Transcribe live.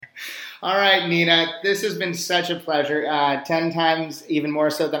All right, Nina, this has been such a pleasure. 10 times even more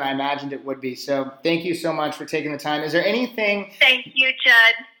so than I imagined it would be. So thank you so much for taking the time. Thank you,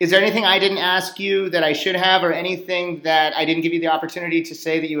 Judd. Is there anything I didn't ask you that I should have, or anything that I didn't give you the opportunity to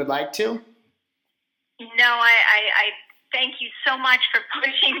say that you would like to? No, I thank you so much for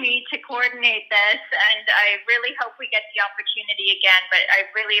pushing me to coordinate this, and I really hope we get the opportunity again. But I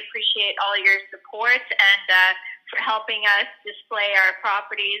really appreciate all your support and for helping us display our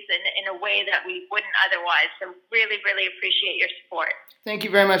properties in a way that we wouldn't otherwise. So really, really appreciate your support. Thank you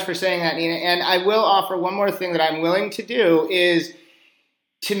very much for saying that, Nina. And I will offer one more thing that I'm willing to do is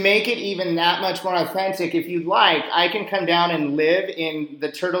to make it even that much more authentic. If you'd like, I can come down and live in the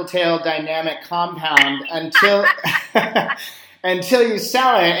Turtletail Dynamic compound until until you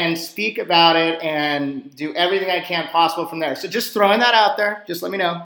sell it, and speak about it and do everything I can possible from there. So just throwing that out there. Just let me know.